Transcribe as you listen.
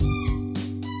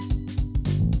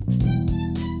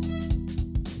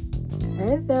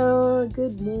Hello,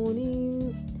 good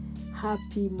morning.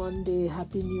 Happy Monday,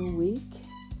 happy new week.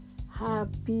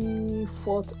 Happy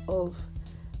 4th of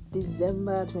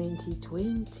December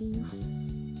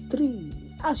 2023.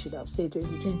 I should have said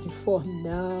 2024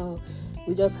 now.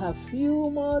 We just have few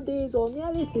more days or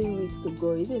nearly 3 weeks to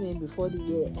go, isn't it, before the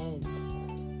year ends.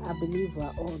 I believe we're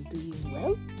all doing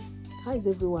well. How is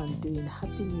everyone doing?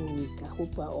 Happy new week. I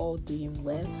hope we're all doing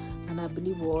well, and I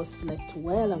believe we all slept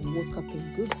well and woke up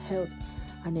in good health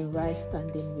and in right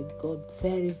standing with God.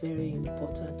 Very, very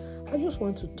important. I just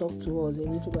want to talk to us a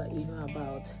little bit,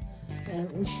 about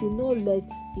we should not let,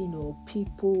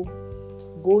 people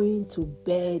going to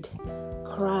bed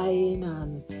crying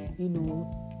and,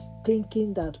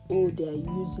 thinking that, they are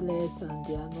useless and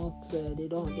they are not,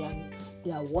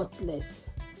 they are worthless.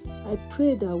 I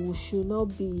pray that we should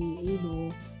not be,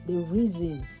 the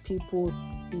reason people,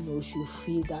 should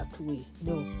feel that way.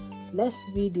 No, let's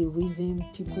be the reason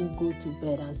people go to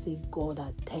bed and say, God,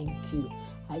 I thank you.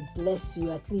 I bless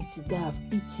you. At least today I've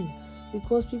eaten.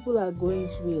 Because people are going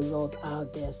through a lot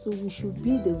out there. So we should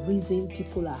be the reason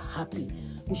people are happy.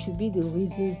 We should be the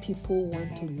reason people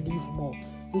want to live more.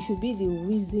 We should be the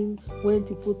reason when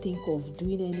people think of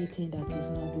doing anything that is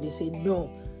not good, they say,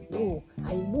 no,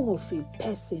 I know of a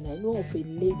person, I know of a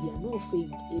lady, I know of a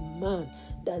man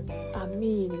that,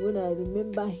 when I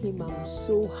remember him, I'm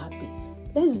so happy.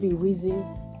 Let's be reason,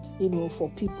 for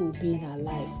people being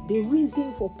alive. Be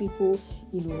reason for people,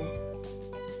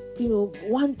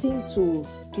 wanting to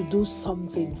do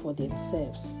something for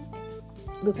themselves.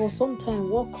 Because sometimes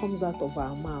what comes out of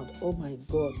our mouth, oh my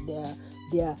God,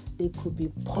 they could be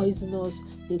poisonous,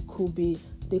 they could be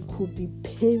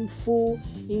painful.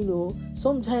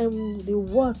 Sometimes the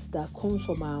words that comes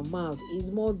from our mouth is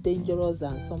more dangerous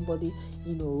than somebody,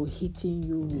 hitting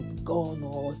you with gun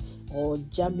or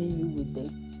jamming you with the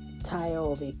tire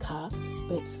of a car.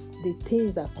 But the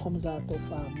things that comes out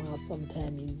of our mouth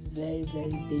sometimes is very,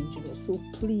 very dangerous. So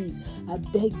please, I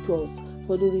beg us,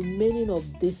 for the remaining of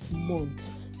this month,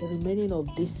 the remaining of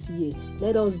this year,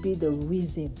 let us be the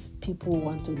reason people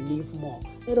want to live more.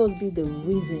 Let us be the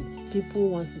reason people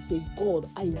want to say, God,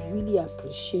 I really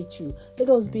appreciate you. Let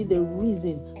us be the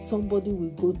reason somebody will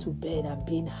go to bed and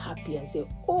being happy and say,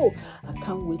 oh, I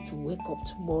can't wait to wake up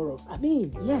tomorrow.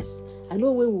 Yes, I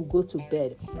know when we go to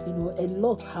bed, a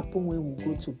lot happen when we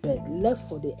go to bed. Left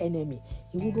for the enemy.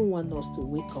 He wouldn't want us to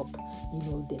wake up,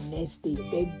 the next day.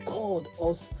 But God,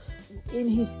 us, in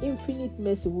his infinite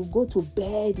mercy, will go to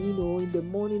bed, in the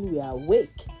morning we are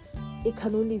awake. It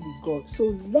can only be God.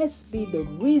 So let's be the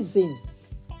reason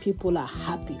people are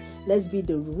happy. Let's be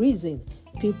the reason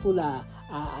people are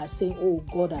saying, oh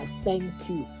God, I thank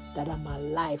you that I'm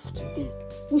alive today.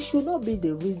 We should not be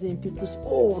the reason people say,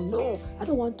 oh no, I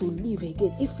don't want to live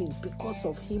again if it's because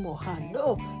of him or her.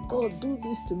 No, God, do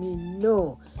this to me.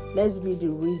 No, let's be the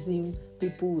reason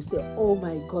people will say, oh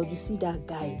my God, you see that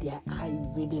guy there, I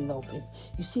really love him.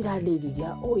 You see that lady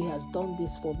there, oh, he has done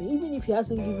this for me. Even if he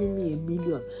hasn't given me $1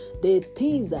 million, the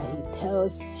things that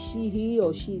he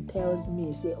or she tells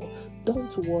me, say, oh,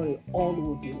 don't worry, all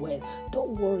will be well.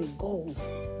 Don't worry, God will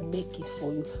make it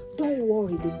for you. Don't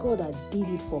worry, the God that did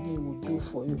it for me will do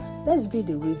for you. Let's be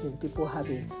the reason people have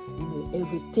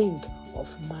everything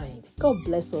of mind. God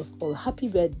bless us all. Happy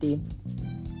birthday.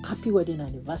 Happy wedding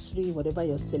anniversary, whatever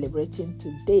you're celebrating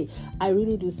today. I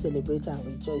really do celebrate and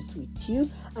rejoice with you.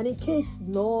 And in case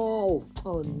no,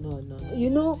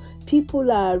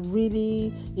 people are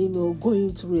really,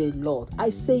 going through a lot.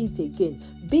 I say it again.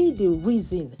 Be the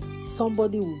reason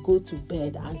somebody will go to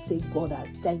bed and say, God, I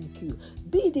thank you.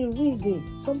 Be the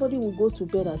reason somebody will go to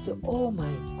bed and say, oh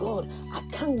my God, I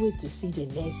can't wait to see the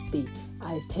next day.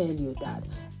 I tell you that.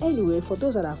 Anyway, for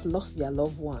those that have lost their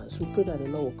loved ones, we pray that the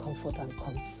Lord will comfort and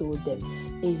console them.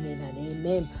 Amen and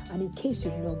amen. And in case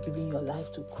you've not given your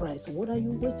life to Christ, what are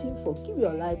you waiting for? Give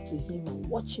your life to him and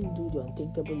watch him do the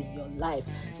unthinkable in your life.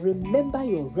 Remember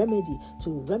your remedy.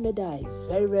 To remedy is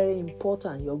very, very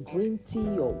important. Your green tea,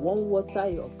 your warm water,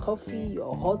 your coffee,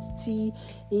 your hot tea,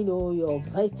 your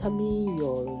vitamin,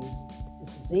 your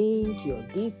zinc, your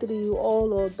D3,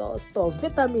 all of that stuff.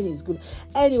 Vitamin is good.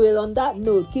 Anyway, on that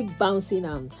note, keep bouncing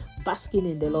and basking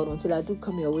in the Lord until I do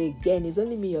come your way again. It's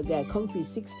only me, your guy, Comfy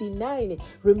 69,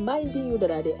 reminding you that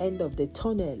at the end of the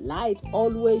tunnel, light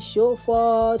always show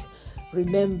forth.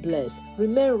 Remain blessed,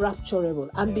 remain rapturable,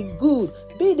 and be good.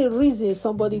 Be the reason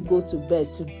somebody go to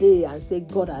bed today and say,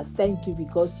 God, I thank you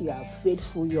because you are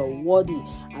faithful, you're worthy.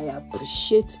 I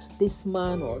appreciate this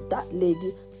man or that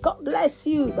lady. God bless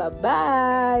you.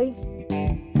 Bye-bye.